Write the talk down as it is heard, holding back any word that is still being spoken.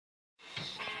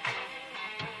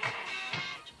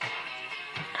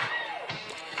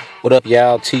What up,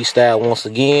 y'all? T-Style once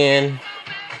again.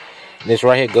 This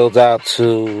right here goes out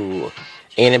to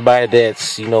anybody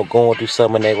that's, going through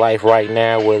something in their life right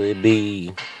now, whether it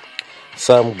be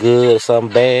something good,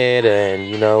 something bad, and,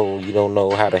 you don't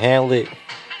know how to handle it.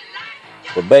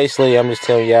 But basically, I'm just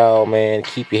telling y'all, man,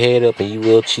 keep your head up and you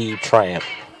will achieve triumph.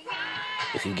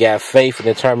 If you got faith and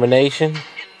determination,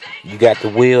 you got the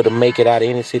will to make it out of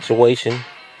any situation,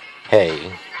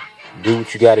 hey, do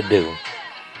what you got to do.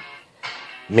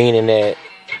 Meaning that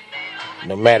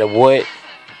no matter what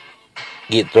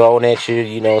get thrown at you,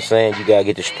 you got to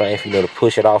get the strength, to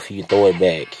push it off you and throw it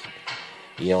back.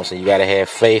 You got to have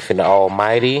faith in the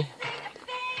Almighty.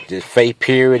 Just faith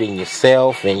period in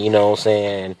yourself,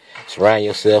 and surround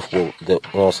yourself with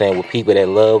with people that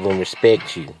love and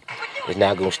respect you. It's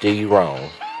not going to steer you wrong.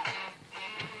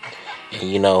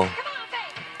 And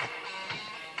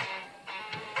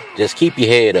just keep your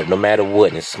head up no matter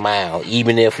what and smile.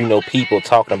 Even if, people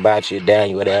talking about you, down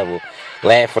you, whatever,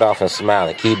 laugh it off and smile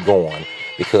and keep going.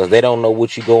 Because they don't know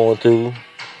what you're going through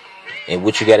and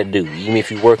what you got to do. Even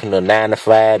if you're working a 9 to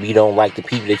 5, you don't like the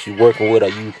people that you're working with, or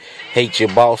you hate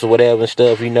your boss or whatever and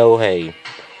stuff, hey,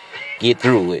 get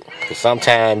through it. Because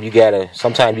sometimes you gotta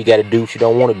do what you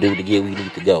don't want to do to get where you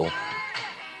need to go.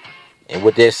 And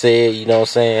with that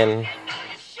said,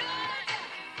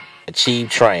 achieve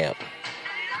triumph.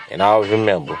 And always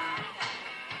remember,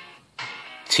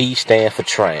 T stands for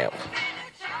triumph.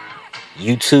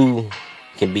 You too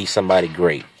can be somebody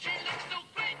great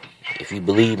if you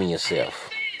believe in yourself.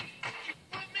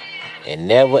 And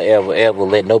never, ever, ever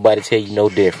let nobody tell you no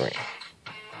different.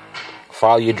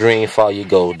 Follow your dream, follow your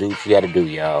goal. Do what you gotta do,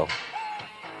 y'all.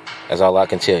 That's all I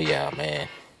can tell y'all, man.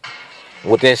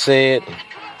 With that said,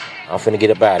 I'm finna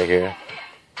get up out of here.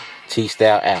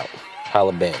 T-Style out.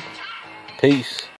 Holla back. Peace.